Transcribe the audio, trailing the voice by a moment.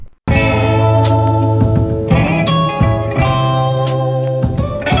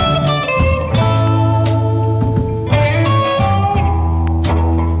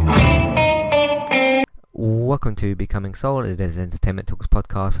to Becoming Soul. It is Entertainment Talks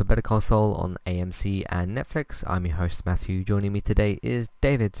podcast for Better Call Saul on AMC and Netflix. I'm your host, Matthew. Joining me today is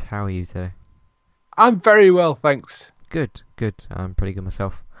David. How are you today? I'm very well, thanks. Good. I'm pretty good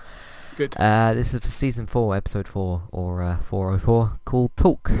myself. Good. This is for season 4, episode 4, or 404, called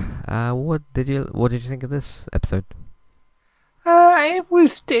Talk. What did you think of this episode? It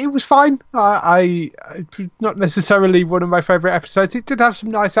was fine. I not necessarily one of my favourite episodes. It did have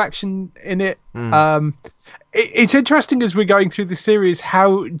some nice action in it. It's interesting as we're going through the series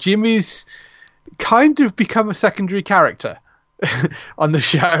how Jimmy's kind of become a secondary character on the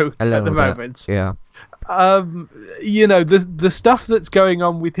show at the moment. Yeah. The stuff that's going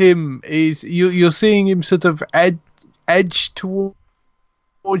on with him is you're seeing him sort of edge towards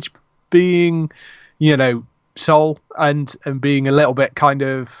being, Soul and being a little bit kind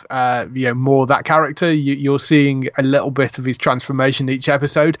of more that character. You're seeing a little bit of his transformation each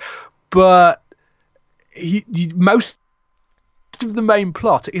episode, but most of the main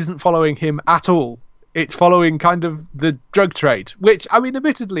plot isn't following him at all. It's following kind of the drug trade, which, I mean,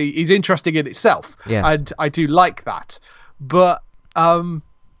 admittedly is interesting in itself. Yeah. And I do like that. But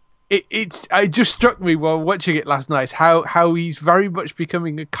it just struck me while watching it last night how he's very much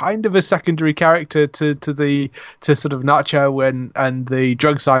becoming a kind of a secondary character to sort of Nacho and the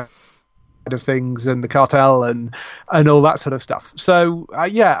drug side of things and the cartel and all that sort of stuff. So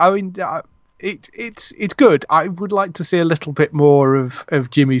it's good. I would like to see a little bit more of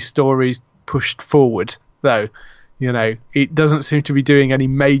Jimmy's stories pushed forward, though. It doesn't seem to be doing any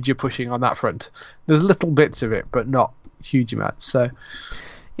major pushing on that front. There's little bits of it, but not huge amounts. So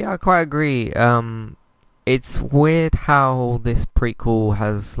yeah, I quite agree. It's weird how this prequel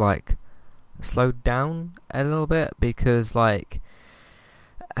has slowed down a little bit because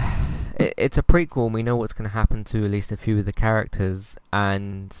it's a prequel and we know what's going to happen to at least a few of the characters,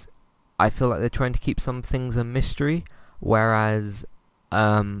 and I feel like they're trying to keep some things a mystery, whereas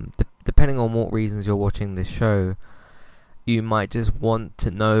depending on what reasons you're watching this show, you might just want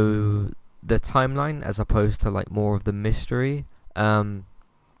to know the timeline as opposed to more of the mystery.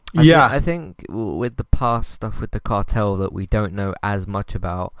 I think with the past stuff with the cartel that we don't know as much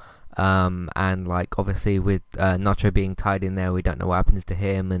about, and obviously with Nacho being tied in there, we don't know what happens to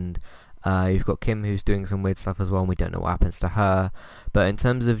him, and you've got Kim who's doing some weird stuff as well, and we don't know what happens to her. But in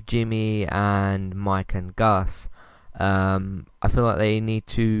terms of Jimmy and Mike and Gus, I feel like they need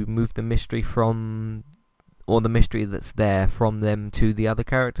to move the mystery the mystery that's there from them to the other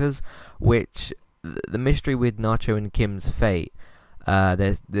characters, which the mystery with Nacho and Kim's fate,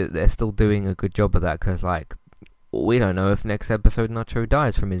 they're still doing a good job of that, because we don't know if next episode Nacho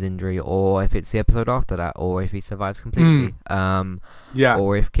dies from his injury, or if it's the episode after that, or if he survives completely,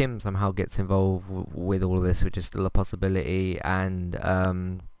 or if Kim somehow gets involved with all of this, which is still a possibility. And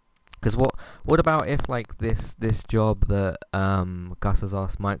because what about if this job that Gus has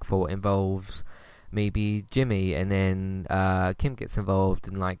asked Mike for involves maybe Jimmy, and then Kim gets involved,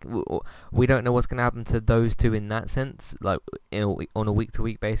 and we don't know what's going to happen to those two in that sense, on a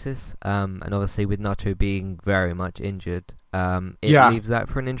week-to-week basis. And obviously with Nacho being very much injured, it leaves that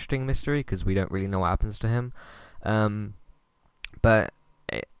for an interesting mystery, because we don't really know what happens to him. But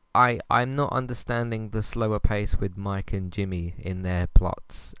I'm not understanding the slower pace with Mike and Jimmy in their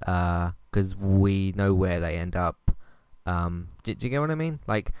plots, because we know where they end up. Do you get what I mean?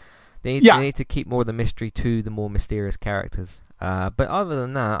 They need to keep more of the mystery to the more mysterious characters. But other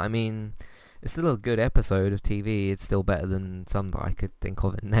than that, I mean, it's still a good episode of TV. It's still better than some that I could think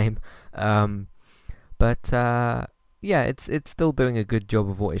of and name. It's still doing a good job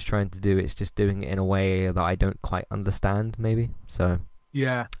of what it's trying to do. It's just doing it in a way that I don't quite understand, maybe. So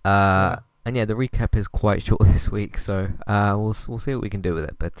yeah. And the recap is quite short this week, so we'll see what we can do with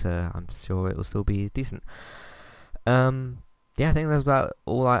it. But I'm sure it will still be decent. I think that's about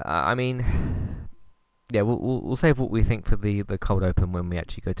all. We'll save what we think for the cold open when we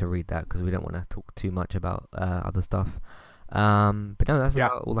actually go to read that, because we don't want to talk too much about other stuff. But no, that's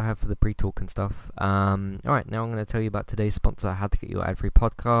about all I have for the pre-talk and stuff. Alright, now I'm going to tell you about today's sponsor, How to Get Your Ad-Free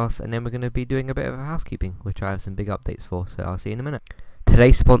Podcast, and then we're going to be doing a bit of housekeeping, which I have some big updates for, so I'll see you in a minute.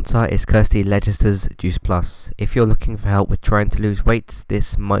 Today's sponsor is Kirsty Legister's Juice Plus. If you're looking for help with trying to lose weight,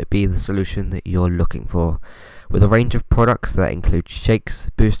 this might be the solution that you're looking for. With a range of products that include shakes,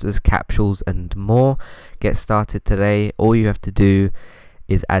 boosters, capsules, and more, get started today. All you have to do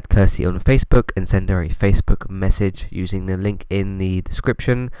is add Kirsty on Facebook and send her a Facebook message using the link in the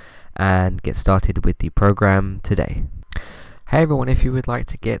description, and get started with the program today. Hey everyone, if you would like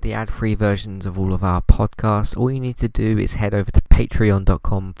to get the ad-free versions of all of our podcasts, all you need to do is head over to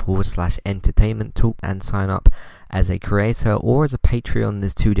patreon.com/entertainment talk and sign up as a creator or as a Patreon.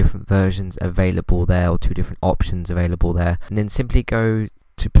 There's two different versions available there, or two different options available there. And then simply go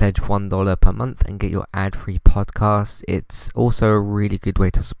to pledge $1 per month and get your ad-free podcasts. It's also a really good way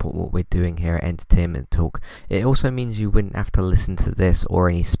to support what we're doing here at Entertainment Talk. It also means you wouldn't have to listen to this or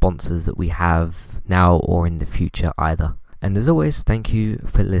any sponsors that we have now or in the future either. And as always, thank you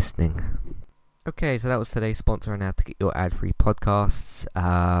for listening. Okay, so that was today's sponsor on how to get your ad-free podcasts.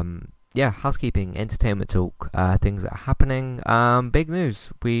 Housekeeping, Entertainment Talk, things that are happening. Big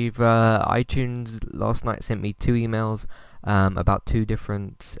news. iTunes last night sent me 2 emails about 2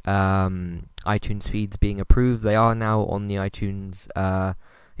 different iTunes feeds being approved. They are now on the iTunes, on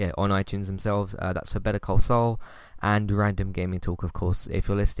iTunes themselves. That's for Better Call Saul and Random Gaming Talk, of course. If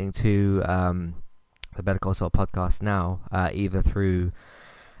you're listening to the Better Call Saul podcast now, either through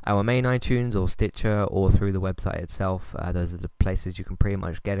our main iTunes or Stitcher or through the website itself, those are the places you can pretty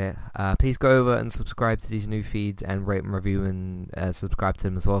much get it. Please go over and subscribe to these new feeds and rate and review and subscribe to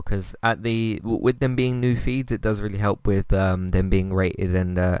them as well, because with them being new feeds, it does really help with them being rated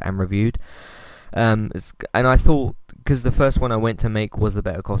and reviewed. And I thought, because the first one I went to make was the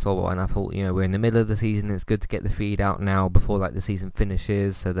Better Call Saul one, I thought, we're in the middle of the season, it's good to get the feed out now before the season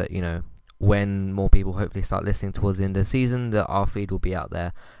finishes, so that when more people hopefully start listening towards the end of the season, that our feed will be out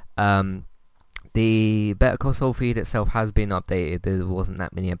there. The Better Call Saul feed itself has been updated. There wasn't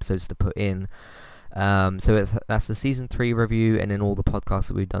that many episodes to put in. So that's the season 3 review, and then all the podcasts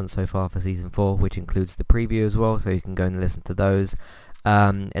that we've done so far for season 4, which includes the preview as well, so you can go and listen to those.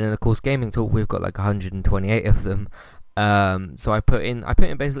 And then of course Gaming Talk, we've got 128 of them. So I put in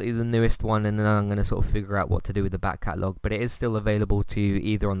basically the newest one, and then I'm going to sort of figure out what to do with the back catalogue, but it is still available to you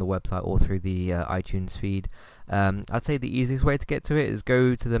either on the website or through the iTunes feed. I'd say the easiest way to get to it is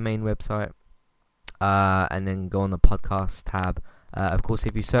go to the main website and then go on the podcast tab. Of course,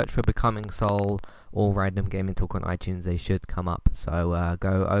 if you search for Becoming Saul or Random Gaming Talk on iTunes, they should come up, so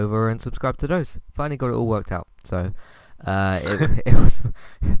go over and subscribe to those. Finally got it all worked out, so it was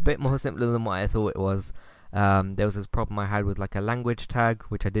a bit more simpler than what I thought it was. There was this problem I had with a language tag,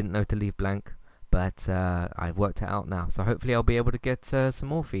 which I didn't know to leave blank, but I've worked it out now. So hopefully I'll be able to get some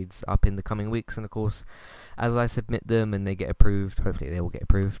more feeds up in the coming weeks, and of course, as I submit them and they get approved, hopefully they will get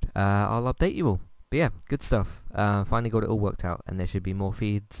approved, I'll update you all. But yeah, good stuff. Finally got it all worked out, and there should be more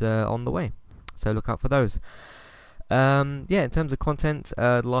feeds on the way, so look out for those. In terms of content,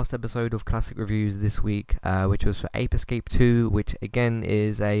 the last episode of Classic Reviews this week, which was for Ape Escape 2, which again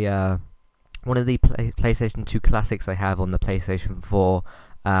is one of the PlayStation 2 classics I have on the PlayStation 4,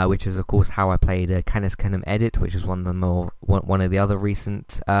 which is of course how I played Canis Canem Edit, which is one of the other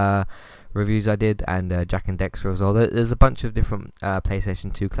recent reviews I did, and Jak and Daxter as well. There's a bunch of different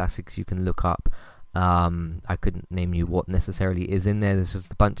PlayStation 2 classics you can look up. I couldn't name you what necessarily is in there. There's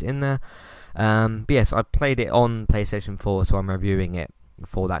just a bunch in there. But yes, I played it on PlayStation 4, so I'm reviewing it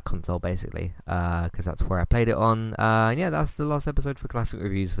for that console basically, because that's where I played it on. That's the last episode for Classic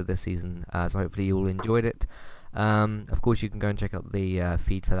Reviews for this season, so hopefully you all enjoyed it. Of course you can go and check out the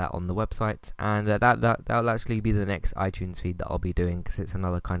feed for that on the website, and that'll actually be the next iTunes feed that I'll be doing, because it's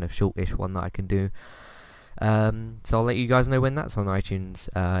another kind of shortish one that I can do. So I'll let you guys know when that's on iTunes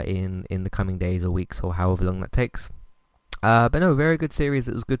in the coming days or weeks, or however long that takes. But no, very good series.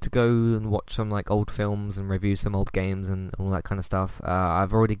 It was good to go and watch some old films and review some old games and all that kind of stuff.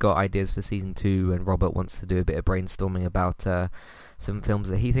 I've already got ideas for season 2, and Robert wants to do a bit of brainstorming about some films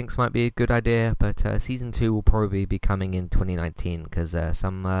that he thinks might be a good idea. But season 2 will probably be coming in 2019, because the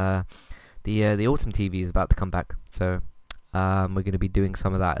autumn TV is about to come back. So we're going to be doing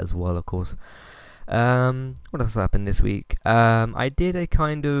some of that as well, of course. What else happened this week? I did it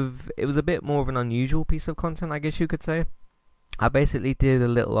was a bit more of an unusual piece of content, I guess you could say. I basically did a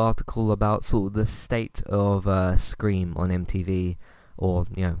little article about sort of the state of Scream on MTV, or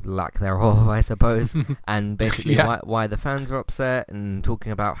lack thereof, I suppose, and basically why the fans are upset, and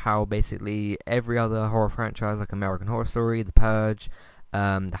talking about how basically every other horror franchise, like American Horror Story, The Purge,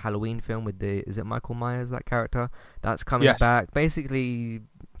 the Halloween film with is it Michael Myers, that character, that's coming back. Basically,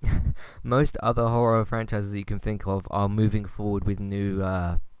 most other horror franchises that you can think of are moving forward with new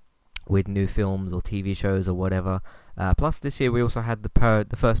films or TV shows or whatever. Plus, this year we also had the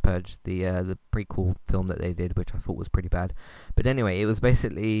first Purge, the prequel film that they did, which I thought was pretty bad. But anyway, it was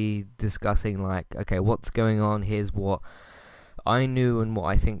basically discussing okay, what's going on? Here's what I knew and what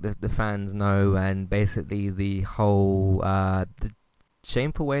I think that the fans know, and basically the whole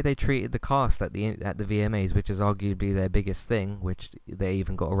shameful way they treated the cast at the VMAs, which is arguably their biggest thing, which they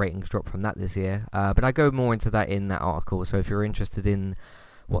even got a ratings drop from that this year. But I go more into that in that article, so if you're interested in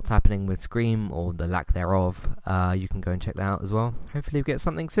what's happening with Scream, or the lack thereof, you can go and check that out as well. Hopefully we get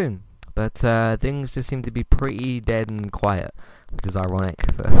something soon. But things just seem to be pretty dead and quiet, which is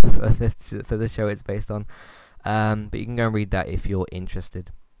ironic for this show it's based on. But you can go and read that if you're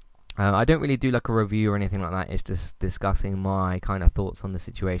interested. I don't really do like a review or anything like that. It's just discussing my kind of thoughts on the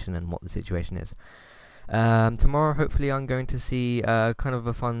situation and what the situation is. Tomorrow, hopefully, I'm going to see kind of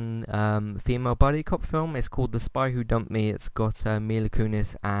a fun female buddy cop film. It's called The Spy Who Dumped Me. It's got Mila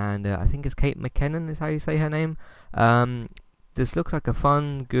Kunis and I think it's Kate McKinnon is how you say her name. This looks like a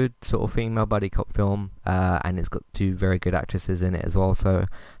fun, good sort of female buddy cop film, and it's got 2 very good actresses in it as well. So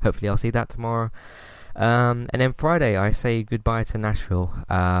hopefully I'll see that tomorrow. And then Friday I say goodbye to Nashville,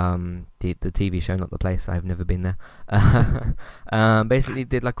 the TV show, not the place. I've never been there. Basically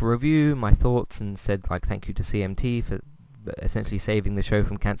did like a review, my thoughts, and said like thank you to CMT for essentially saving the show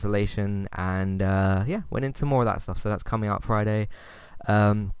from cancellation, and yeah, went into more of that stuff. So that's coming out Friday.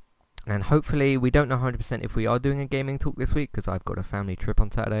 And hopefully, we don't know 100% if we are doing a gaming talk this week, because I've got a family trip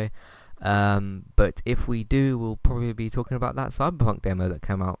on Saturday. But if we do, we'll probably be talking about that Cyberpunk demo that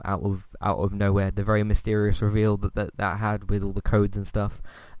came out of nowhere. The very mysterious reveal that had with all the codes and stuff.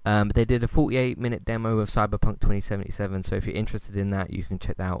 But they did a 48-minute demo of Cyberpunk 2077. So if you're interested in that, you can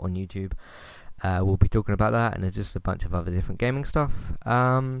check that out on YouTube. We'll be talking about that, and there's just a bunch of other different gaming stuff.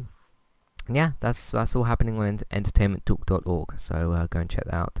 Yeah, that's all happening on entertainmenttalk.org, so go and check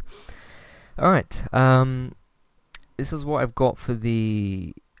that out. Alright, this is what I've got for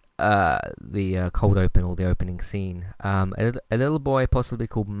the cold open, or the opening scene. A little boy, possibly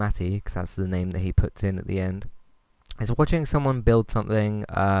called Matty, because that's the name that he puts in at the end, is watching someone build something,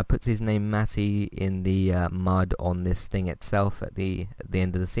 puts his name Matty in the mud on this thing itself at the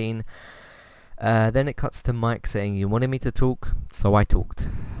end of the scene. Then it cuts to Mike saying, "You wanted me to talk, so I talked."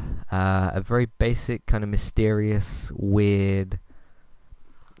 A very basic, kind of mysterious, weird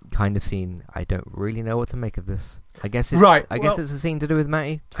kind of scene. I don't really know what to make of this. I guess it's guess it's a scene to do with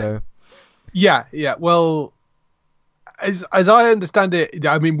Matty. So yeah. Well, as I understand it,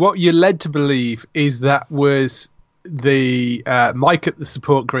 I mean, what you're led to believe is that was the Mike at the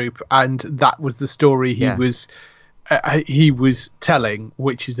support group, and that was the story he was telling,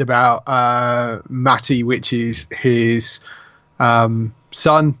 which is about Matty, which is his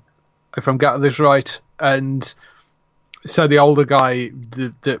son, if I'm getting this right. And so the older guy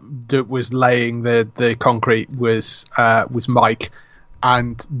that was laying the concrete was Mike,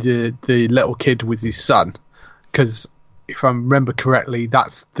 and the little kid was his son, because if I remember correctly,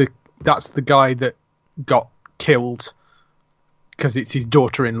 that's the guy that got killed, because it's his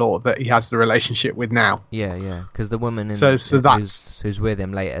daughter-in-law that he has the relationship with now. Yeah, because the woman who's with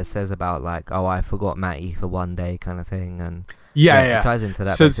him later says about like, oh, I forgot Matty for one day kind of thing, and it ties into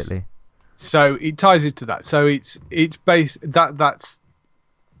that basically. So it ties into that. So it's based that's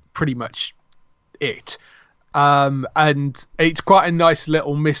pretty much it, and it's quite a nice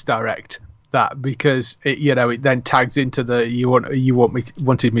little misdirect, that, because it then tags into the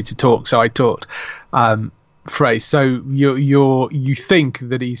wanted me to talk, so I talked phrase. So you think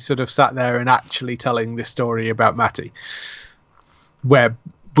that he's sort of sat there and actually telling this story about Matty, where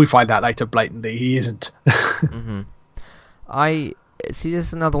we find out later blatantly he isn't. Mm-hmm. I see this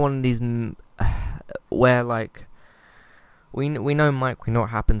is another one of these where like we know Mike, we know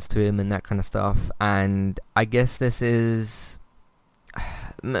what happens to him and that kind of stuff, and I guess this is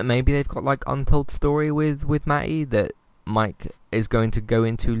maybe they've got like untold story with Matty that Mike is going to go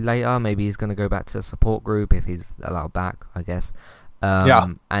into later. Maybe he's going to go back to a support group if he's allowed back, I guess.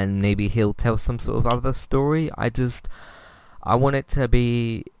 And maybe he'll tell some sort of other story. I want it to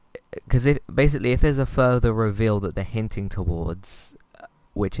be, because if there's a further reveal that they're hinting towards,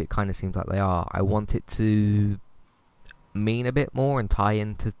 which it kind of seems like they are, I want it to mean a bit more and tie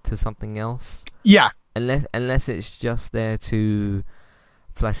into something else. Yeah. Unless it's just there to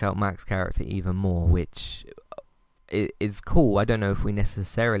flesh out Mac's character even more, which is cool. I don't know if we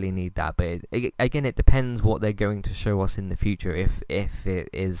necessarily need that, but again, it depends what they're going to show us in the future, if it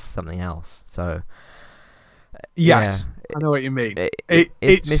is something else. So yes, I know what you mean.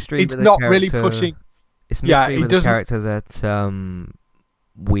 It's mystery. It's not really pushing. It's mystery with a character that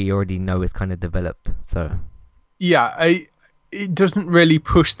we already know is kind of developed. So it doesn't really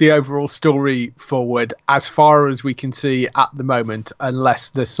push the overall story forward as far as we can see at the moment, unless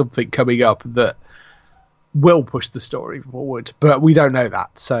there's something coming up that will push the story forward, but we don't know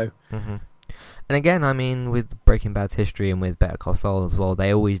that. So and again, I mean, with Breaking Bad's history and with Better Call Saul as well,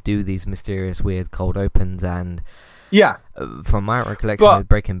 they always do these mysterious weird cold opens, and Yeah, From my recollection but of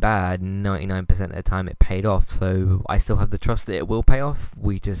Breaking Bad, 99% of the time it paid off, so I still have the trust that it will pay off.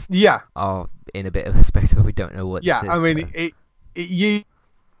 We just yeah, are in a bit of a space where we don't know what this yeah. I is. mean, So. it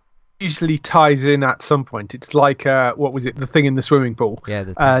usually ties in at some point. It's like what was it? The thing in the swimming pool, Yeah,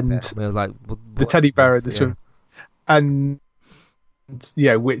 the teddy bear. and We were like, the what teddy bear is at the this? Yeah. swim,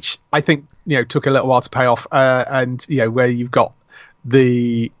 and which I think took a little while to pay off, and where you've got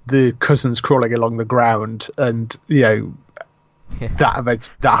the cousins crawling along the ground, and Yeah. that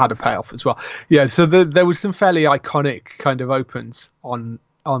had a payoff as well. Yeah, so there was some fairly iconic kind of opens on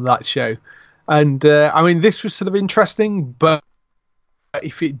that show, and I mean this was sort of interesting, but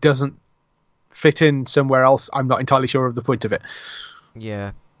if it doesn't fit in somewhere else, I'm not entirely sure of the point of it.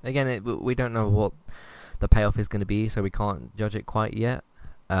 Yeah. Again, we don't know what the payoff is going to be, so we can't judge it quite yet.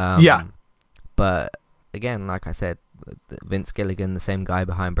 Yeah. But again, like I said, Vince Gilligan, the same guy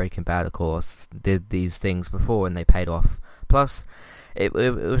behind Breaking Bad, of course, did these things before and they paid off. Plus, it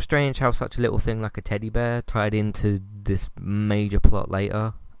was strange how such a little thing like a teddy bear tied into this major plot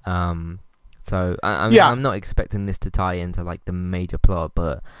later. So I'm not expecting this to tie into like the major plot,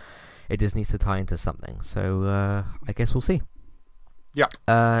 but it just needs to tie into something. So I guess we'll see.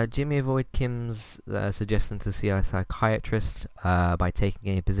 Yeah. Jimmy avoided Kim's suggestion to see a psychiatrist by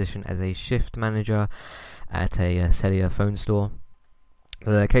taking a position as a shift manager at a cellular phone store.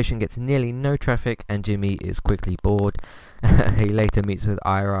 The location gets nearly no traffic and Jimmy is quickly bored. He later meets with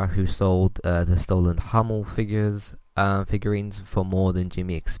Ira, who sold the stolen Hummel figurines for more than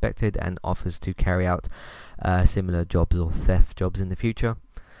Jimmy expected, and offers to carry out similar jobs or theft jobs in the future.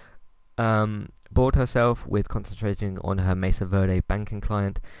 Bored herself with concentrating on her Mesa Verde banking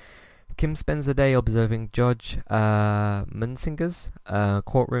client, Kim spends the day observing Judge Munsinger's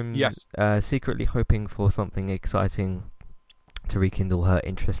courtroom, Yes. secretly hoping for something exciting to rekindle her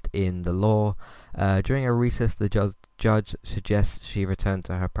interest in the law. During a recess, the judge suggests she return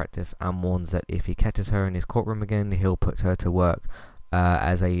to her practice and warns that if he catches her in his courtroom again, he'll put her to work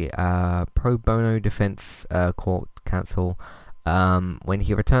as a pro bono defense court counsel. When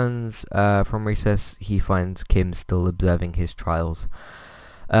he returns from recess, he finds Kim still observing his trials.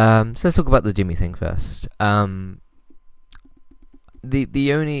 So let's talk about the Jimmy thing first.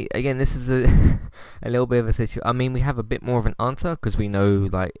 The only, again, this is a a little bit of a situation. I mean, we have a bit more of an answer because we know,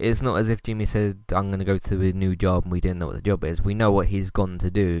 like, it's not as if Jimmy said, I'm going to go to a new job and we didn't know what the job is. We know what he's gone to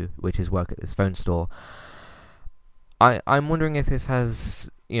do, which is work at this phone store. I'm wondering if this has,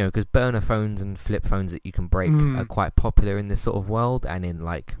 because burner phones and flip phones that you can break are quite popular in this sort of world and in,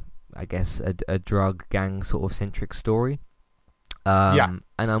 like, I guess a drug gang sort of centric story. And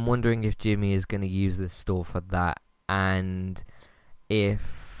I'm wondering if Jimmy is going to use this store for that, and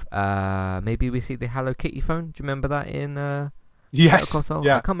if maybe we see the Hello Kitty phone. Do you remember that in Yes. console?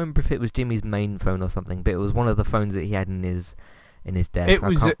 Yeah. I can't remember if it was Jimmy's main phone or something, but it was one of the phones that he had in his desk. It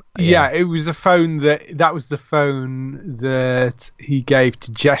was it was a phone that was the phone that he gave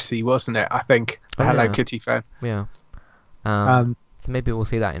to Jesse, wasn't it? I think the Hello Kitty phone. Yeah. So maybe we'll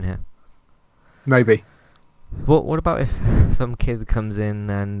see that in here. Maybe. What about if some kid comes in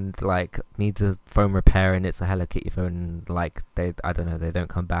and like needs a phone repair and it's a Hello Kitty phone, and, like they don't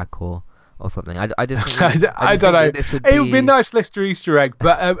come back or something. I just think I don't know. It would be a nice little Easter egg,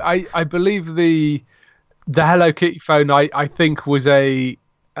 but I believe the Hello Kitty phone I think was a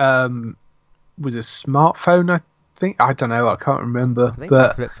smartphone. I think, I don't know. I can't remember.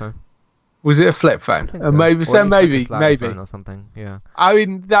 But a flip phone. Was it a flip phone? So. Maybe Maybe phone or something. Yeah. I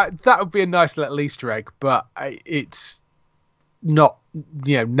mean that would be a nice little Easter egg, but it's not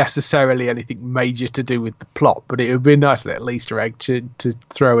necessarily anything major to do with the plot. But it would be a nice little Easter egg to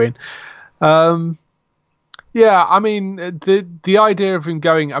throw in. Yeah, I mean the idea of him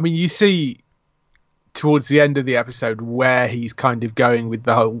going. I mean, you see towards the end of the episode where he's kind of going with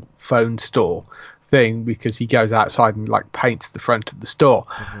the whole phone store thing, because he goes outside and like paints the front of the store,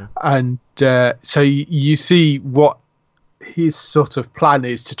 and so you see what his sort of plan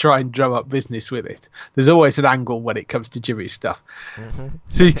is to try and drum up business with it. There's always an angle when it comes to Jimmy's stuff,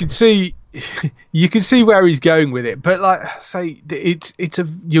 so you can see where he's going with it. But like I say,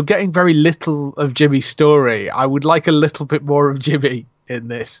 you're getting very little of Jimmy's story. I would like a little bit more of Jimmy in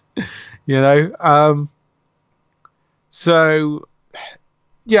this, so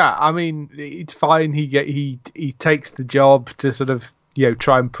yeah, I mean, it's fine. He takes the job to sort of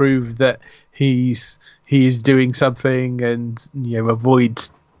try and prove that he is doing something, and avoid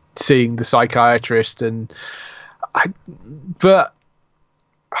seeing the psychiatrist. And I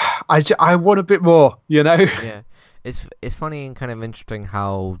want a bit more, Yeah, it's funny and kind of interesting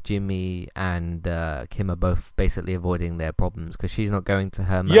how Jimmy and Kim are both basically avoiding their problems because she's not going to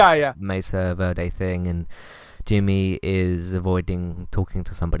her Mesa Verde thing, and Jimmy is avoiding talking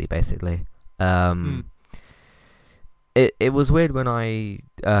to somebody basically. Mm. It was weird when I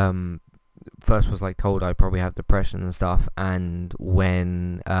first was like told I probably have depression and stuff, and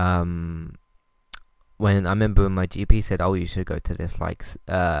when I remember when my GP said, "Oh, you should go to this like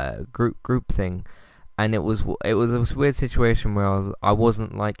group thing," and it was a weird situation where I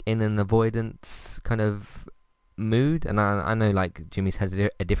wasn't like in an avoidance kind of mood, and I know like Jimmy's had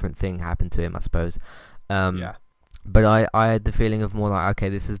a different thing happen to him, I suppose. Um, Yeah. but I had the feeling of more like, okay,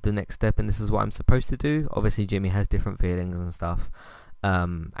 this is the next step, and this is what I'm supposed to do. Obviously, Jimmy has different feelings and stuff,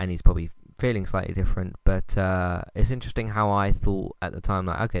 and he's probably feeling slightly different. But it's interesting how I thought at the time,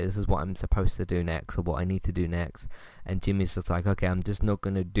 like, okay, this is what I'm supposed to do next, or what I need to do next. And Jimmy's just like, okay, I'm just not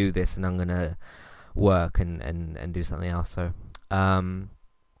gonna do this, and I'm gonna work and do something else. So,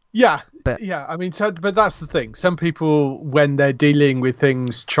 Yeah, but yeah. I mean, so but that's the thing. Some people, when they're dealing with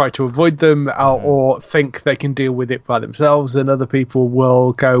things, try to avoid them mhm, or think they can deal with it by themselves, and other people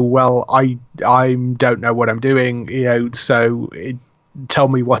will go, "Well, I don't know what I'm doing, so tell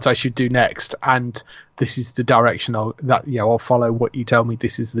me what I should do next, and this is the direction I'll follow what you tell me.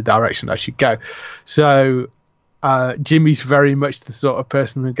 This is the direction I should go." So Jimmy's very much the sort of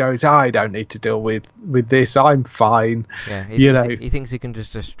person that goes, "I don't need to deal with this. I'm fine," yeah, he you thinks know. he thinks he can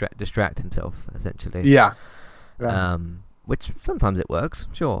just distract himself essentially. Yeah. Yeah. Which sometimes it works,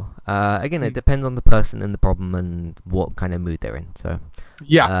 sure. Again, it Mm. depends on the person and the problem and what kind of mood they're in. So,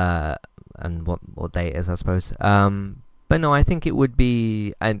 Yeah. and what day it is, I suppose. But no, I think it would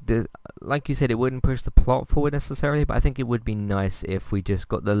be, and like you said, it wouldn't push the plot forward necessarily. But I think it would be nice if we just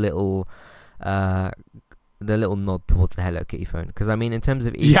got uh, the little nod towards the Hello Kitty phone. Because I mean, in terms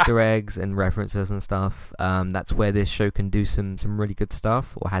of Yeah. Easter eggs and references and stuff, that's where this show can do some really good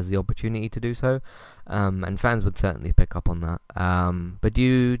stuff, or has the opportunity to do so. And fans would certainly pick up on that. But do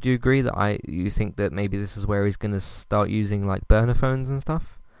you agree that you think that maybe this is where he's gonna start using like burner phones and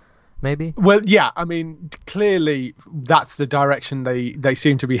stuff? Maybe. Well, yeah. I mean, clearly that's the direction they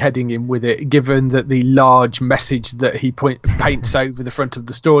seem to be heading in with it. Given that the large message that he paints over the front of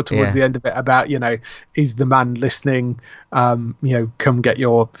the store towards Yeah. the end of it about, is the man listening? Come get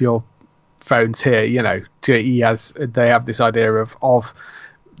your phones here. They have this idea of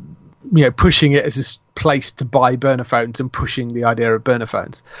pushing it as a place to buy burner phones and pushing the idea of burner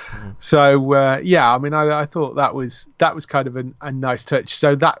phones. Mhm. So yeah, I mean, I thought that was kind of a nice touch.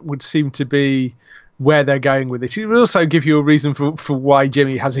 So that would seem to be where they're going with this. It would also give you a reason for why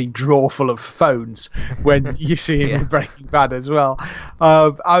Jimmy has a drawer full of phones when you see him Yeah. in Breaking Bad as well.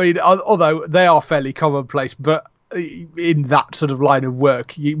 I mean, although they are fairly commonplace, but in that sort of line of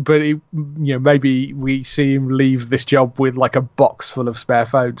work, maybe we see him leave this job with like a box full of spare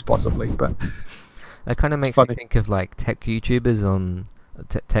phones, possibly. But That kind of it's makes me funny. think of like tech YouTubers on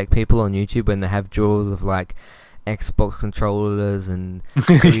tech people on YouTube when they have drawers of like Xbox controllers and Yeah.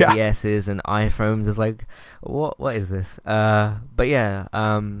 3DSs and iPhones. It's like, what is this? But yeah,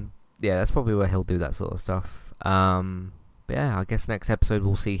 yeah, that's probably where he'll do that sort of stuff. But yeah, I guess next episode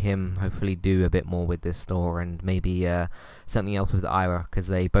we'll see him hopefully do a bit more with this store and maybe something else with Ira, because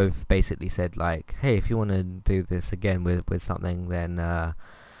they both basically said like, hey, if you want to do this again with something, then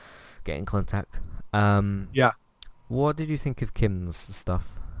get in contact. Yeah. What did you think of Kim's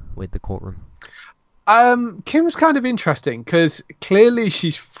stuff with the courtroom? Kim's kind of interesting because clearly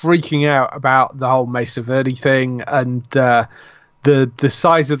she's freaking out about the whole Mesa Verde thing and the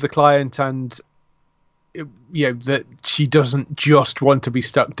size of the client, and that she doesn't just want to be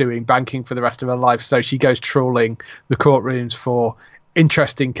stuck doing banking for the rest of her life. So she goes trawling the courtrooms for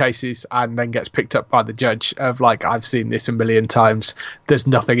interesting cases and then gets picked up by the judge of like, I've seen this a million times. There's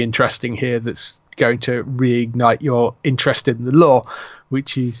nothing interesting here that's going to reignite your interest in the law,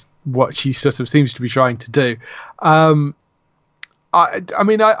 which is what she sort of seems to be trying to do. I mean,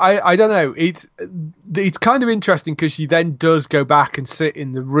 I don't know. It's kind of interesting because she then does go back and sit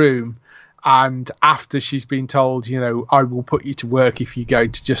in the room, and after she's been told, I will put you to work if you're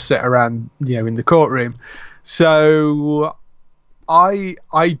going to just sit around, in the courtroom. So I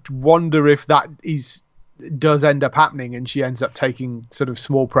wonder if that does end up happening, and she ends up taking sort of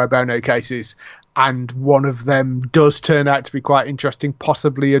small pro bono cases, and one of them does turn out to be quite interesting,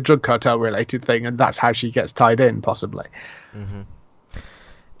 possibly a drug cartel related thing, and that's how she gets tied in, possibly. Mm-hmm.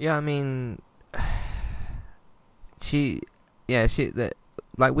 Yeah, I mean, she, yeah,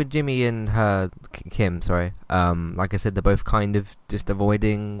 like with Jimmy and Kim, sorry. Like I said, they're both kind of just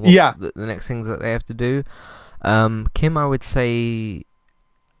avoiding Yeah. the next things that they have to do. Kim, I would say,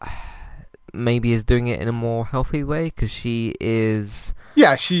 maybe is doing it in a more healthy way because she is.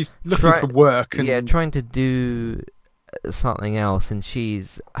 Yeah, she's looking for work. And trying to do something else, and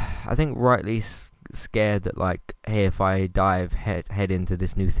she's, I think, rightly scared that like, hey, if I dive head into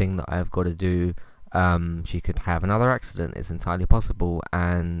this new thing that I've got to do, she could have another accident. It's entirely possible.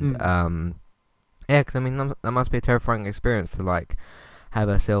 And yeah, because I mean that must be a terrifying experience to like have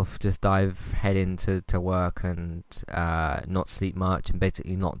herself just dive head into work and not sleep much and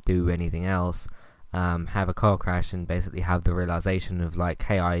basically not do anything else. Have a car crash and basically have the realization of like,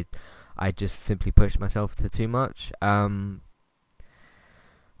 hey, I just simply pushed myself to too much. I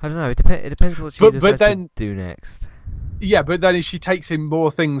don't know. It depends what she decides to do next. Yeah, but then if she takes in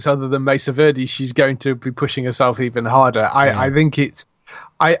more things other than Mesa Verde, she's going to be pushing herself even harder. I think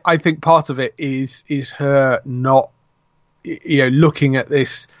I think part of it is her not, looking at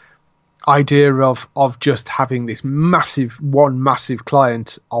this idea of just having this massive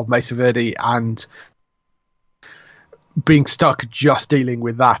client of Mesa Verde and being stuck just dealing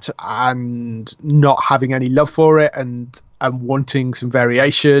with that and not having any love for it and wanting some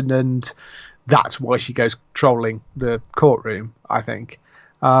variation, and that's why she goes trolling the courtroom. I think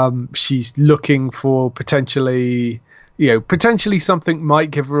she's looking for potentially something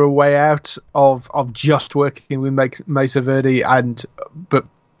might give her a way out of just working with Mesa Verde, but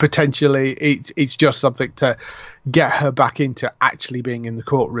potentially it's just something to get her back into actually being in the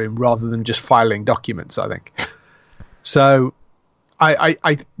courtroom rather than just filing documents, I think. So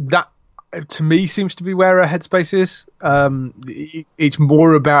I that to me seems to be where her headspace is. It's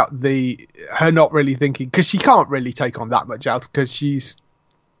more about her not really thinking, because she can't really take on that much else because she's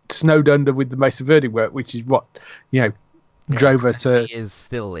snowed under with the Mesa Verde work, which is what drove her to. She is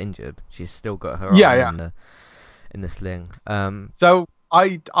still injured. She's still got her arm in the sling. So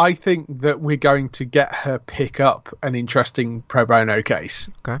I think that we're going to get her pick up an interesting pro bono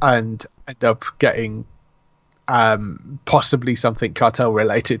case and end up getting possibly something cartel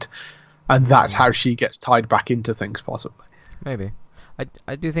related, and that's how she gets tied back into things, possibly. Maybe.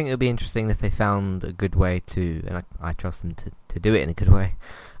 I do think it would be interesting if they found a good way to, and I trust them to do it in a good way,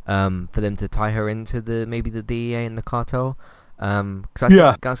 for them to tie her into maybe the DEA and the cartel. Because I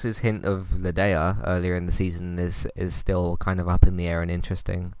think Gus's hint of Ledea earlier in the season is still kind of up in the air and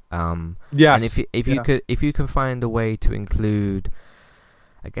interesting. And if you can find a way to include,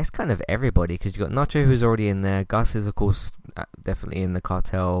 I guess, kind of everybody, because you've got Nacho, who's already in there. Gus is, of course, definitely in the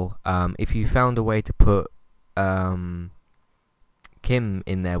cartel. If you found a way to put Kim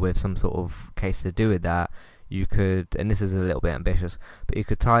in there with some sort of case to do with that, you could, and this is a little bit ambitious, but you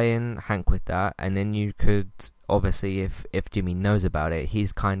could tie in Hank with that, and then you could, obviously, if Jimmy knows about it,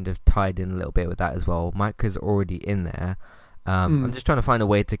 he's kind of tied in a little bit with that as well. Mike is already in there. I'm just trying to find a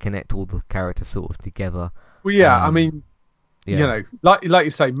way to connect all the characters sort of together. Well, yeah, I mean, like you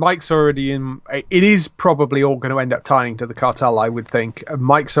say, Mike's already in. It is probably all going to end up tying to the cartel, I would think.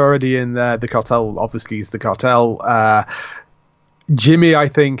 Mike's already in there. The cartel obviously is the cartel. Jimmy, I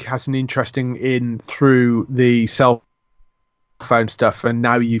think, has an interesting in through the cell phone stuff, and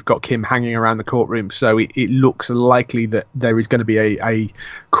now you've got Kim hanging around the courtroom, so it looks likely that there is going to be a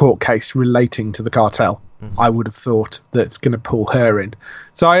court case relating to the cartel. I would have thought that's going to pull her in.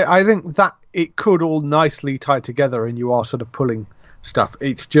 So I think that it could all nicely tie together, and you are sort of pulling stuff.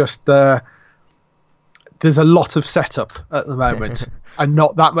 It's just there's a lot of setup at the moment and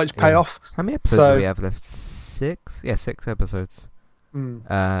not that much payoff. How many episodes do we have left? 6? Yeah, 6 episodes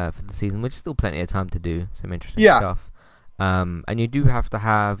for the season, which is still plenty of time to do some interesting stuff. And you do have to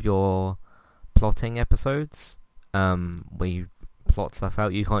have your plotting episodes where you plot stuff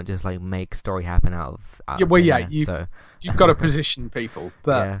out. You can't just like make story happen out of you've got to position people.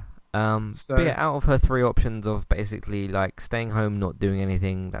 But but yeah, out of her 3 options of basically like staying home, not doing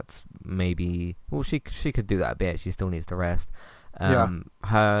anything, that's maybe, well, she could do that a bit. She still needs to rest.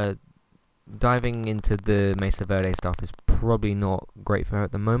 Her diving into the Mesa Verde stuff is probably not great for her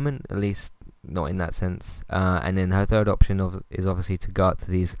at the moment, at least not in that sense. And then her third option is obviously to go out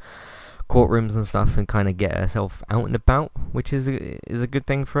to these courtrooms and stuff and kind of get herself out and about, which is a good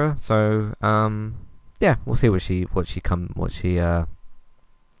thing for her. So we'll see what she sort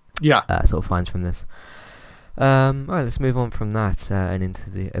of finds from this. Alright, let's move on from that and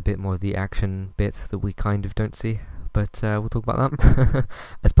into a bit more of the action bits that we kind of don't see, but we'll talk about that.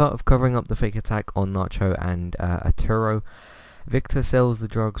 As part of covering up the fake attack on Nacho and Arturo, Victor sells the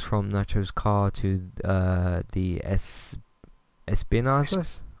drugs from Nacho's car to the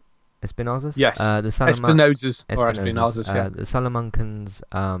Espinazas? Yes. The Espinosas. The Salamancans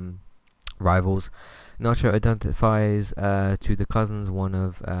rivals. Nacho identifies to the cousins one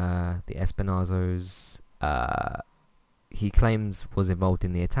of the Espinazos he claims was involved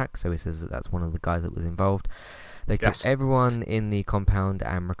in the attack, so he says that that's one of the guys that was involved. They kill Yes. everyone in the compound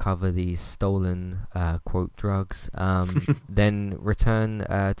and recover the stolen, quote, drugs, then return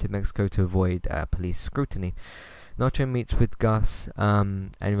to Mexico to avoid police scrutiny. Nacho meets with Gus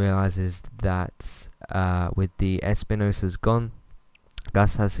and realizes that with the Espinosas gone,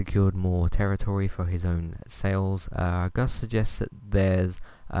 Gus has secured more territory for his own sales. Gus suggests that there's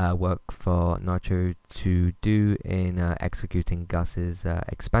work for Nacho to do in executing Gus's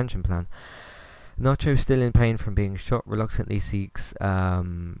expansion plan. Nacho, still in pain from being shot, reluctantly seeks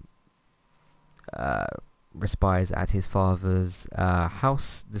respite at his father's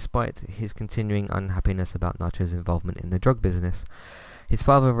house, despite his continuing unhappiness about Nacho's involvement in the drug business. His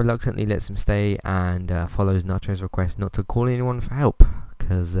father reluctantly lets him stay and follows Nacho's request not to call anyone for help,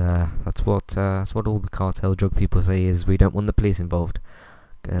 because that's what all the cartel drug people say is we don't want the police involved.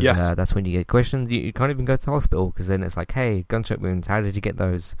 Cause, Yes. that's when you get questioned. You can't even go to the hospital, because then it's like, hey, gunshot wounds, how did you get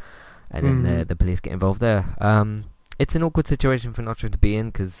those? And then the police get involved there. It's an awkward situation for Nacho to be in,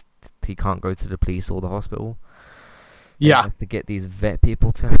 because he can't go to the police or the hospital. Yeah. He has to get these vet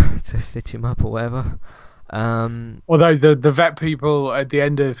people to stitch him up or whatever. Although the vet people at the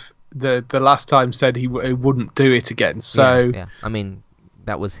end of the last time said he wouldn't do it again. So yeah. I mean,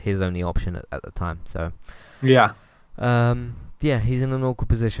 that was his only option at the time. So yeah. yeah, he's in an awkward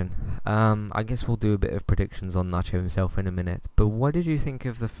position. I guess we'll do a bit of predictions on Nacho himself in a minute. But what did you think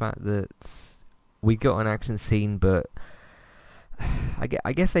of the fact that we got an action scene, but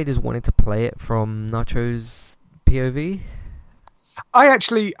I guess they just wanted to play it from Nacho's POV?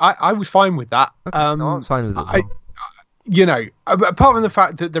 I was fine with that. Okay, no, I'm fine with it. Apart from the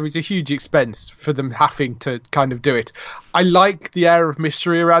fact that there is a huge expense for them having to kind of do it, I like the air of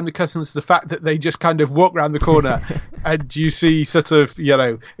mystery around the customs. The fact that they just kind of walk around the corner and you see sort of,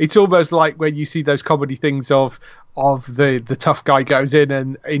 it's almost like when you see those comedy things of the tough guy goes in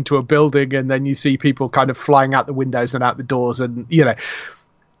and into a building and then you see people kind of flying out the windows and out the doors and,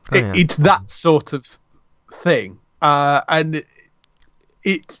 it's that sort of thing. And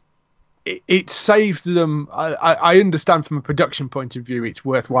it saved them. I understand from a production point of view it's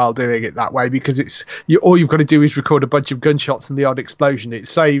worthwhile doing it that way, because all you've got to do is record a bunch of gunshots and the odd explosion. It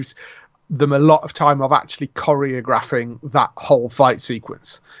saves them a lot of time of actually choreographing that whole fight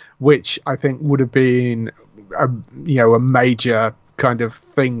sequence, which I think would have been a major kind of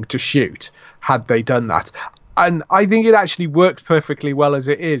thing to shoot had they done that. And I think it actually works perfectly well as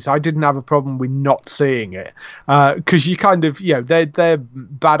it is. I didn't have a problem with not seeing it, because you kind of, they're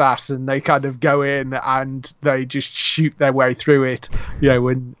badass and they kind of go in and they just shoot their way through it,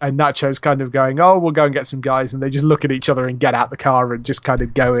 and Nacho's kind of going, oh, we'll go and get some guys, and they just look at each other and get out the car and just kind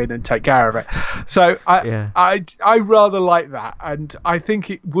of go in and take care of it. So I rather like that, and I think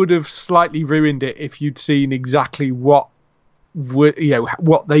it would have slightly ruined it if you'd seen exactly what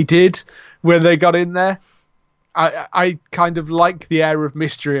they did when they got in there. I kind of like the air of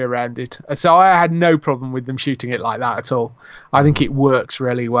mystery around it, so I had no problem with them shooting it like that at all. I think it works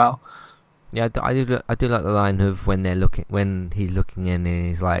really well. Yeah, I do like the line of when he's looking in and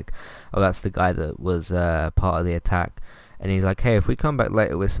he's like, oh, that's the guy that was part of the attack, and he's like, hey, if we come back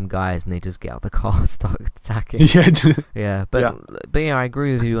later with some guys, and they just get out the car and start attacking. But I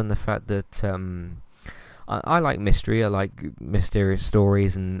agree with you on the fact that I like mystery. I like mysterious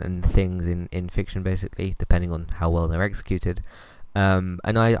stories and things in fiction, basically, depending on how well they're executed. And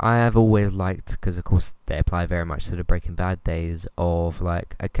I have always liked, because of course they apply very much to the Breaking Bad days, of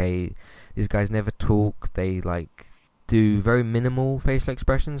like, okay, these guys never talk. They like do very minimal facial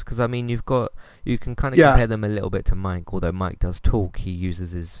expressions, because I mean you can kind of compare them a little bit to Mike. Although Mike does talk, he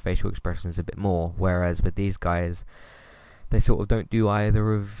uses his facial expressions a bit more. Whereas with these guys, they sort of don't do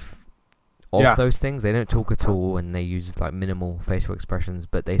either of those things. They don't talk at all, and they use like minimal facial expressions,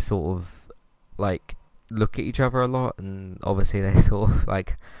 but they sort of like look at each other a lot, and obviously they sort of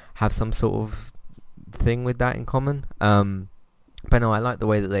like have some sort of thing with that in common. But no, I like the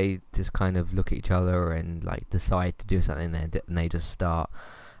way that they just kind of look at each other and like decide to do something, and they just start.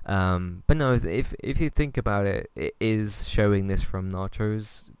 But no, if you think about it, it is showing this from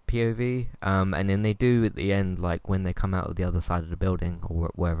Nacho's POV, and then they do at the end, like when they come out of the other side of the building or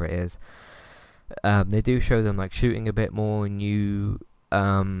wherever it is, they do show them like shooting a bit more, and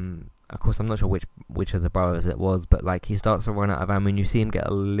of course I'm not sure which of the brothers it was, but like he starts to run out of ammo and you see him get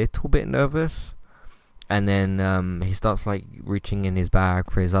a little bit nervous, and then he starts like reaching in his bag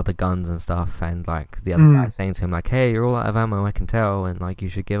for his other guns and stuff, and like the other guy saying to him like, hey, you're all out of ammo, I can tell, and like you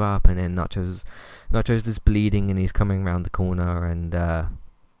should give up. And then Nacho's just bleeding and he's coming around the corner, and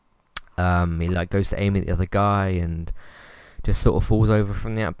he like goes to aim at the other guy and just sort of falls over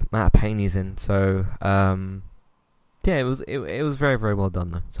from the amount of pain he's in. So Yeah, it was very, very well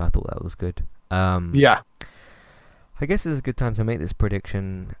done though. So I thought that was good. Yeah. I guess it's a good time to make this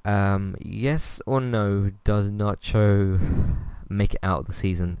prediction. Yes or no, does Nacho make it out of the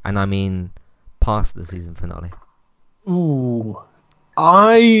season? And I mean past the season finale. Ooh,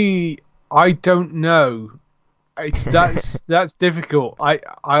 I don't know. It's that's difficult. I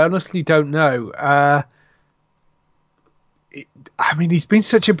honestly don't know. I mean, he's been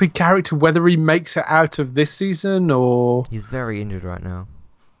such a big character. Whether he makes it out of this season or He's very injured right now.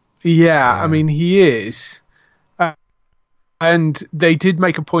 yeah, I Yeah. mean he is. And they did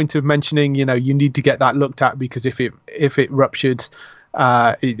make a point of mentioning, you need to get that looked at because if it ruptured,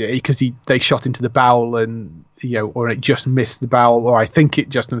 because they shot into the bowel and or it just missed the bowel, or I think it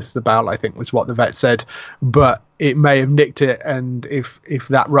just missed the bowel. I think was what the vet said, but it may have nicked it, and if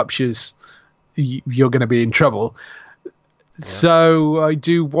that ruptures, you're going to be in trouble. Yeah. So I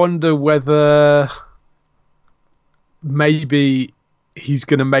do wonder whether maybe he's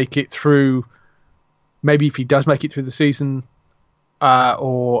going to make it through. Maybe if he does make it through the season,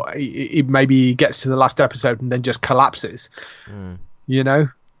 or maybe he gets to the last episode and then just collapses.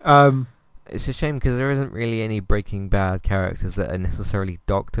 It's a shame because there isn't really any Breaking Bad characters that are necessarily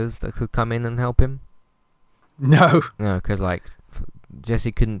doctors that could come in and help him. No, because like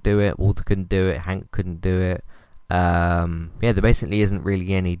Jesse couldn't do it, Walter couldn't do it, Hank couldn't do it. There basically isn't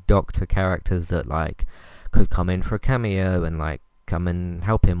really any doctor characters that like could come in for a cameo and like come and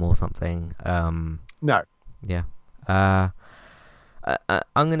help him or something. No. Yeah. I'm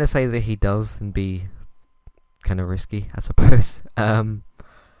gonna say that he does and be kind of risky, I suppose.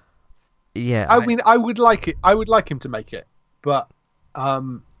 Yeah. I mean, I would like it. I would like him to make it, but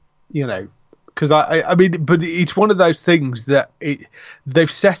because I mean, but it's one of those things that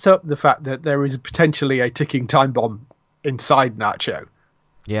they've set up the fact that there is potentially a ticking time bomb inside Nacho.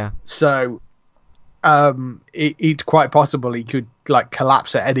 Yeah. So, it's quite possible he could like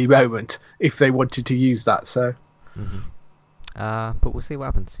collapse at any moment if they wanted to use that. So. Mm-hmm. But we'll see what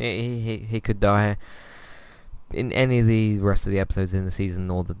happens. He could die in any of the rest of the episodes in the season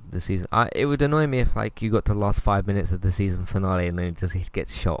or the season. It would annoy me if like you got to the last 5 minutes of the season finale and then he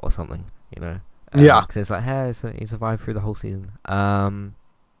gets shot or something. Yeah. Because it's like, hey, so he survived through the whole season. But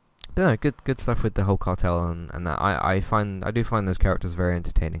no, good stuff with the whole cartel and that. I do find those characters very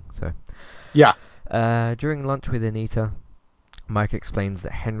entertaining. So yeah. During lunch with Anita, Mike explains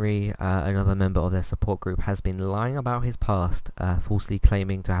that Henry, another member of their support group, has been lying about his past, falsely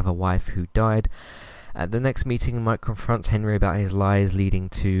claiming to have a wife who died. At the next meeting, Mike confronts Henry about his lies, leading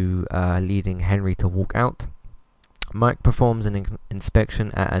Henry to walk out. Mike performs an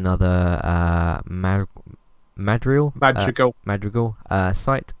inspection at another Madrigal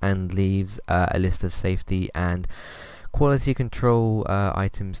site and leaves a list of safety and quality control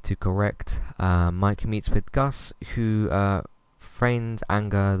items to correct. Mike meets with Gus, who feigns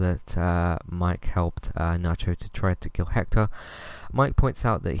anger that Mike helped Nacho to try to kill Hector. Mike points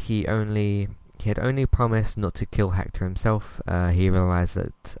out that he had only promised not to kill Hector himself. He realized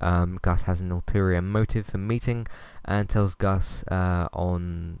that Gus has an ulterior motive for meeting and tells Gus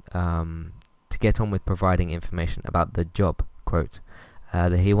to get on with providing information about the job, quote,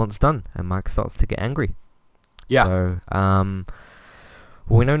 that he wants done, and Mike starts to get angry. Yeah. So,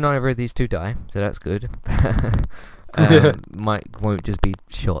 we know neither of these two die, so that's good. Mike won't just be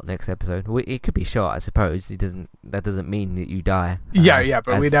shot next episode. He could be shot, I suppose. That doesn't mean that you die.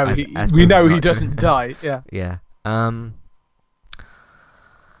 But we know he doesn't die. Yeah. Yeah.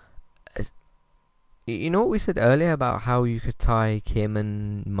 You know what we said earlier about how you could tie Kim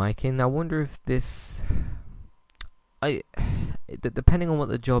and Mike in? I wonder if this. Depending on what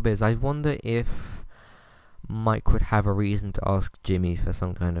the job is, I wonder if Mike would have a reason to ask Jimmy for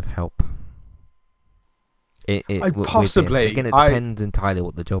some kind of help. Possibly. Again, it depends entirely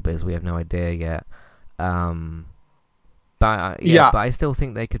what the job is. We have no idea yet. But I still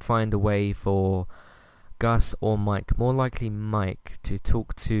think they could find a way for Gus or Mike, more likely Mike, to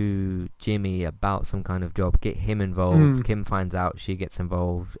talk to Jimmy about some kind of job, get him involved. Kim finds out, she gets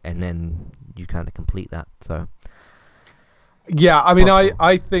involved, and then you kind of complete that. So. Yeah, I mean,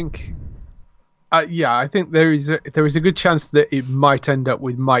 I think. I think there is a good chance that it might end up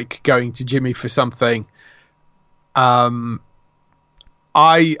with Mike going to Jimmy for something. I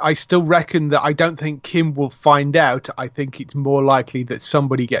still reckon that I don't think Kim will find out. I think it's more likely that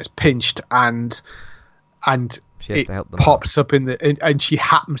somebody gets pinched and she has to help them pops up and she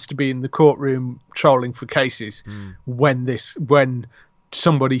happens to be in the courtroom trolling for cases when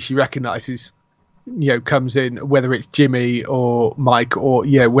somebody she recognizes comes in, whether it's Jimmy or Mike or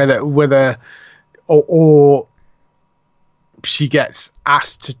whether or she gets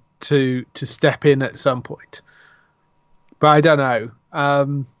asked to step in at some point. but I don't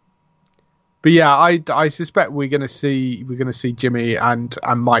know. But yeah, I suspect we're gonna see Jimmy and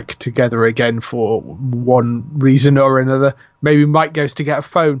Mike together again for one reason or another. Maybe Mike goes to get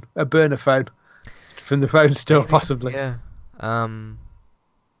a burner phone from the phone store, Maybe, possibly. yeah.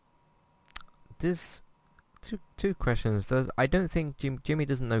 There's two questions. I don't think Jimmy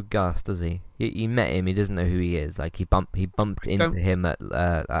doesn't know Gus, does he? He met him. He doesn't know who he is. Like he bumped into him at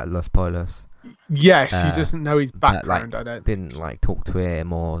Los Polos. Yes, he doesn't know his But background. like I don't. didn't like talk to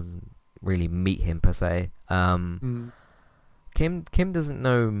him or really meet him per se. Kim doesn't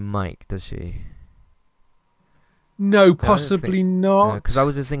know Mike, does she? No, possibly not. Because I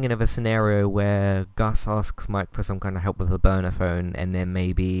was just thinking of a scenario where Gus asks Mike for some kind of help with a burner phone, and then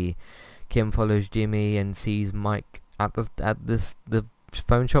maybe Kim follows Jimmy and sees Mike at the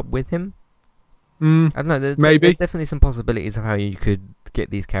phone shop with him. I don't know. There's definitely some possibilities of how you could get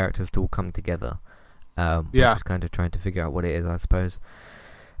these characters to all come together. We're just kind of trying to figure out what it is, I suppose.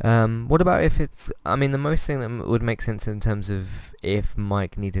 What about if it's... I mean, the most thing that would make sense in terms of if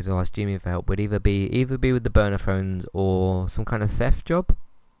Mike needed to ask Jimmy for help would either be with the burner phones or some kind of theft job.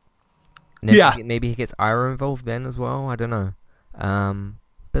 And maybe he gets Ira involved then as well. I don't know.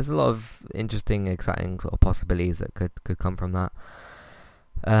 There's a lot of interesting, exciting sort of possibilities that could come from that.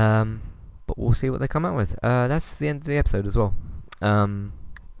 But we'll see what they come out with. That's the end of the episode as well.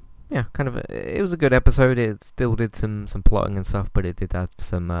 Yeah, kind of. It was a good episode. It still did some plotting and stuff, but it did have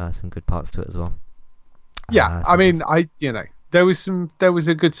some good parts to it as well. Yeah, I mean, there was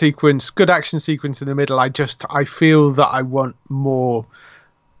a good sequence, good action sequence in the middle. I feel that I want more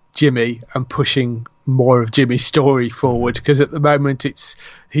Jimmy and pushing more of Jimmy's story forward, because at the moment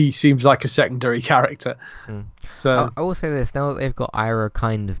he seems like a secondary character. So I will say this, now that they've got Ira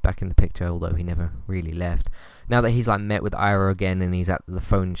kind of back in the picture, although he never really left, now that he's like met with Ira again and he's at the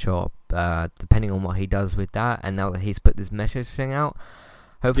phone shop, depending on what he does with that, and now that he's put this message thing out,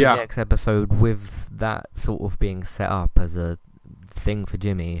 hopefully next episode, with that sort of being set up as a thing for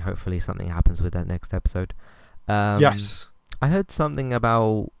Jimmy, hopefully something happens with that next episode. Yes, I heard something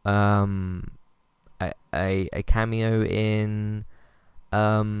about a cameo in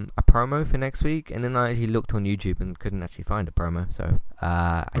a promo for next week, and then I actually looked on YouTube and couldn't actually find a promo, so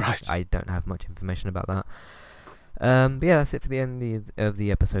I don't have much information about that. But yeah, that's it for the end of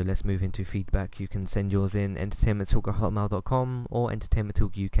the episode. Let's move into feedback. You can send yours in entertainmenttalk@hotmail.com or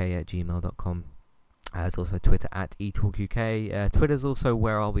entertainmenttalkuk@gmail.com. There's also Twitter @eTalkUK. Twitter's also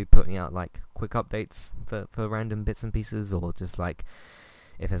where I'll be putting out like quick updates for random bits and pieces, or just like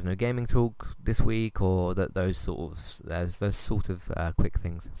if there's no gaming talk this week, or those sort of quick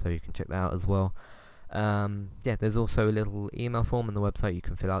things. So you can check that out as well. There's also a little email form on the website you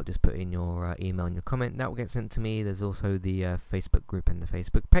can fill out. Just put in your email and your comment. That will get sent to me. There's also the Facebook group and the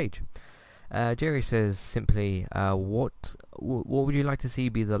Facebook page. Jerry says simply, what would you like to see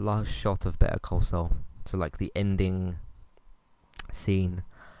be the last shot of Better Call Saul? So like the ending scene.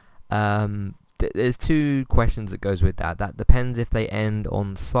 There's two questions that goes with that. That depends if they end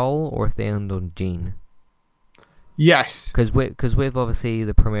on Saul or if they end on Gene. Yes. Because with obviously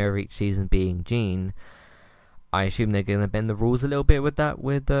the premiere of each season being Gene, I assume they're going to bend the rules a little bit with that,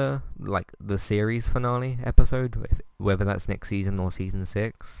 with the series finale episode, whether that's next season or season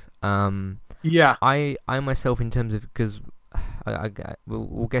 6. I myself, in terms of, because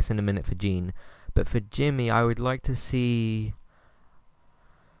we'll guess in a minute for Gene, but for Jimmy, I would like to see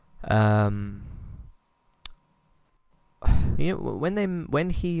when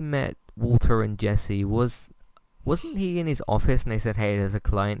he met Walter and Jesse, wasn't he in his office and they said, hey, there's a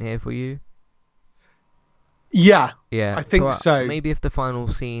client here for you? Yeah, yeah, I think so. Maybe if the final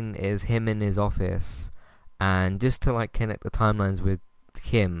scene is him in his office, and just to like connect the timelines with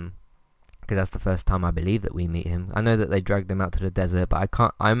him, because that's the first time I believe that we meet him. I know that they dragged him out to the desert, but I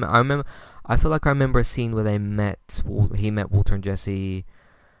feel like I remember a scene where he met Walter and Jesse,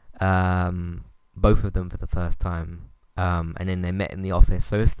 both of them for the first time. And then they met in the office.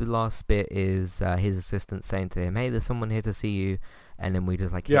 So if the last bit is his assistant saying to him, hey, there's someone here to see you, and then we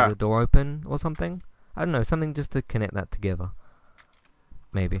just like hear the door open or something. I don't know, something just to connect that together.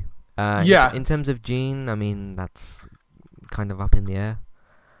 Maybe. In terms of Gene, I mean, that's kind of up in the air.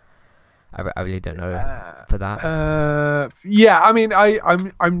 I really don't know for that. I mean,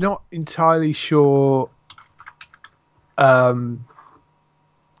 I'm not entirely sure. I'm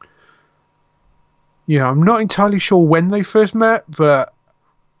not entirely sure when they first met, but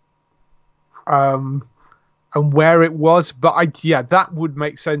and where it was, but that would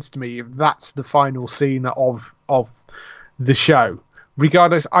make sense to me if that's the final scene of the show.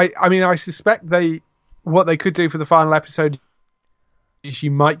 Regardless, I mean, I suspect what they could do for the final episode is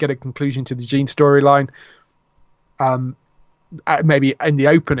you might get a conclusion to the Gene storyline, maybe in the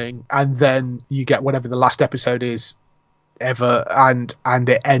opening, and then you get whatever the last episode is ever, and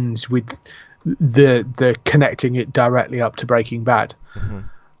it ends with the connecting it directly up to Breaking Bad.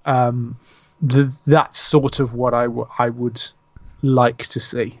 That's sort of what I would like to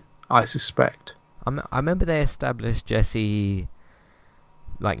see, I suspect. I remember they established Jesse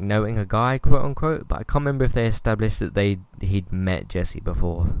like knowing a guy, quote unquote, but I can't remember if they established that he'd met Jesse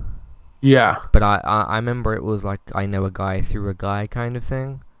before. Yeah. But I remember it was like I know a guy through a guy kind of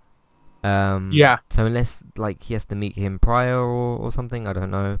thing. Yeah. So unless like he has to meet him prior or something, I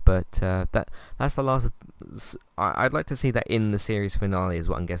don't know. But that's the last. I'd like to see that in the series finale. Is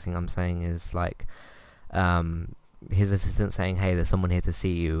what I'm guessing. I'm saying is like, his assistant saying, "Hey, there's someone here to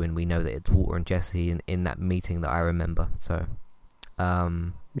see you," and we know that it's Walter and Jesse in that meeting that I remember. So,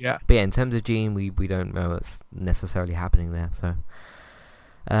 yeah. But yeah, in terms of Gene, we don't know what's necessarily happening there. So,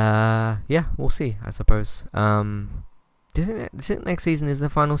 yeah, we'll see. I suppose. Do you think next season is the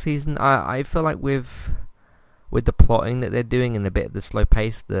final season? I feel like with the plotting that they're doing and a bit of the slow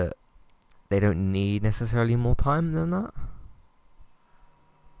pace that they don't need necessarily more time than that.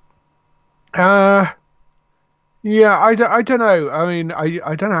 Yeah, I don't know. I mean,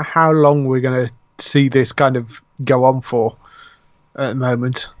 I don't know how long we're going to see this kind of go on for at the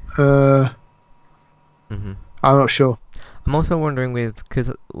moment. I'm not sure. I'm also wondering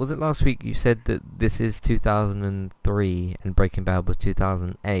because was it last week you said that this is 2003 and Breaking Bad was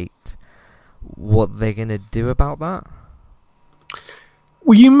 2008? What they're going to do about that?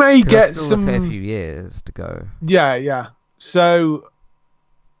 Well, you may get still some... a fair few years to go. Yeah. So,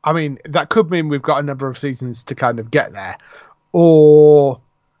 I mean, that could mean we've got a number of seasons to kind of get there. Or,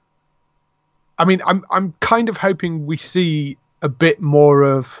 I mean, I'm kind of hoping we see a bit more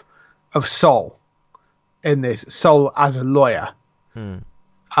of Saul in this. Saul as a lawyer.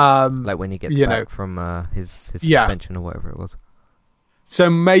 Like when he gets back from his suspension or whatever it was. So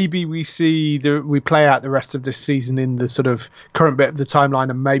maybe we play out the rest of this season in the sort of current bit of the timeline,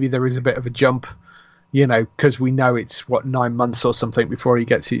 and maybe there is a bit of a jump, because we know it's 9 months or something before he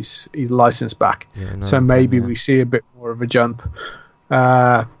gets his license back. So maybe we see a bit more of a jump,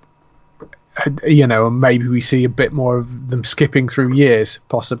 and maybe we see a bit more of them skipping through years,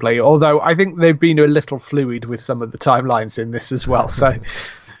 possibly. Although I think they've been a little fluid with some of the timelines in this as well. So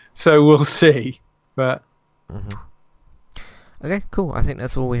we'll see, but. Okay, cool. I think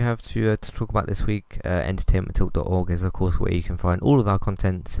that's all we have to talk about this week. Entertainmenttalk.org is, of course, where you can find all of our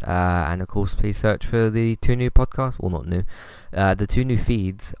content. And, of course, please search for the 2 new podcasts. Well, not new. The 2 new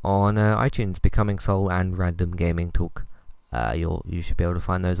feeds on iTunes, Becoming Soul and Random Gaming Talk. You should be able to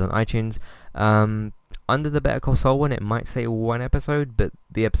find those on iTunes. Under the Better Call Saul one, it might say 1 episode, but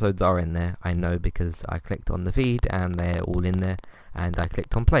the episodes are in there. I know because I clicked on the feed and they're all in there. And I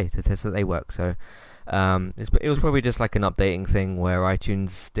clicked on play to test that they work. So... it was probably just like an updating thing where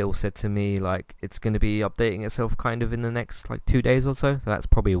iTunes still said to me like it's going to be updating itself kind of in the next like 2 days or so. So that's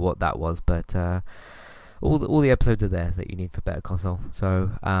probably what that was. But all the episodes are there that you need for Better Call Saul.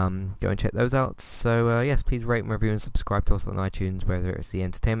 So go and check those out. So yes, please rate and review and subscribe to us on iTunes, whether it's the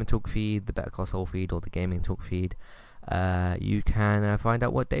Entertainment Talk feed, the Better Call Saul feed, or the Gaming Talk feed. You can find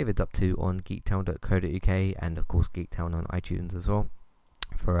out what David's up to on geektown.co.uk and of course Geektown on iTunes as well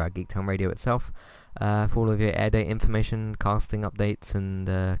for Geektown Radio itself. For all of your air date information, casting updates and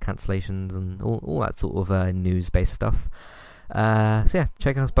cancellations and all that sort of news-based stuff. So yeah,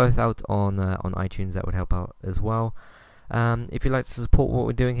 check us both out on iTunes. That would help out as well. If you'd like to support what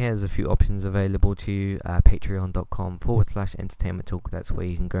we're doing here, there's a few options available to you. Patreon.com/Entertainment Talk. That's where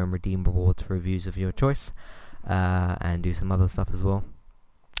you can go and redeem rewards for reviews of your choice and do some other stuff as well.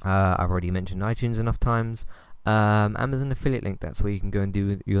 I've already mentioned iTunes enough times. Amazon affiliate link, that's where you can go and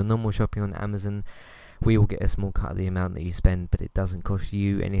do your normal shopping on Amazon. We will get a small cut of the amount that you spend, but it doesn't cost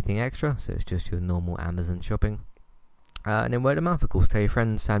you anything extra, so it's just your normal Amazon shopping. And then word of mouth, of course. Tell your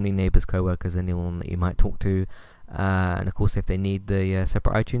friends, family, neighbours, co-workers, anyone that you might talk to. And of course, if they need the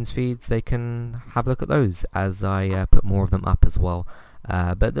separate iTunes feeds, they can have a look at those as I put more of them up as well.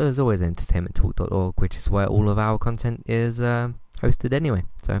 But there's always entertainmenttalk.org, which is where all of our content is hosted anyway.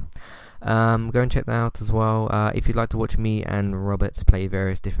 So go and check that out as well. If you'd like to watch me and Robert play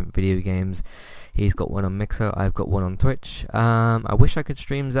various different video games, he's got one on Mixer, I've got one on Twitch. I wish I could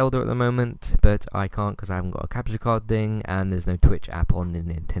stream Zelda at the moment, but I can't because I haven't got a capture card thing and there's no Twitch app on the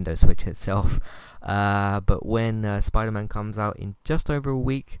Nintendo Switch itself. But when Spider-Man comes out in just over a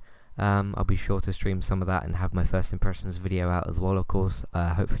week, I'll be sure to stream some of that and have my first impressions video out as well, of course,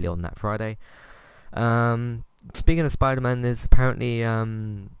 hopefully on that Friday. Speaking of Spider-Man, there's apparently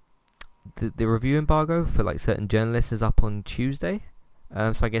the review embargo for like certain journalists is up on Tuesday.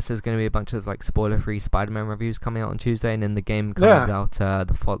 So I guess there's going to be a bunch of like spoiler-free Spider-Man reviews coming out on Tuesday, and then the game comes out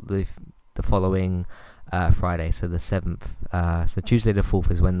the following Friday, so the 7th. So Tuesday the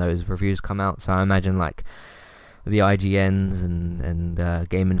 4th is when those reviews come out. So I imagine like the IGNs and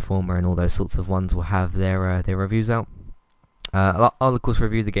Game Informer and all those sorts of ones will have their reviews out. I'll of course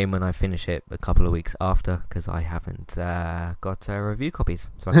review the game when I finish it a couple of weeks after, because I haven't got review copies,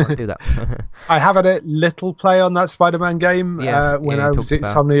 so I can't do that. I have had a little play on that Spider-Man game when I was at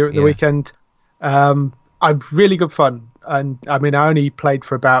Insomnia at the weekend. I'm really good fun, and I mean I only played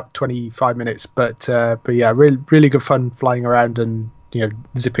for about 25 minutes, but yeah, really good fun flying around and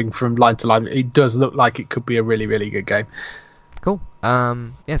zipping from line to line. It does look like it could be a really, really good game. Cool.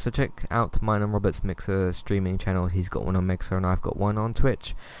 So check out mine and Robert's Mixer streaming channel. He's got one on Mixer and I've got one on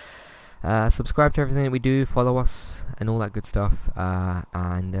Twitch. Subscribe to everything that we do, follow us and all that good stuff,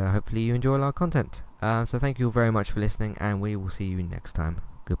 and hopefully you enjoy our content. So thank you all very much for listening, and we will see you next time.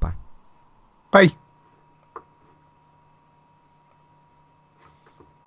 Goodbye. Bye.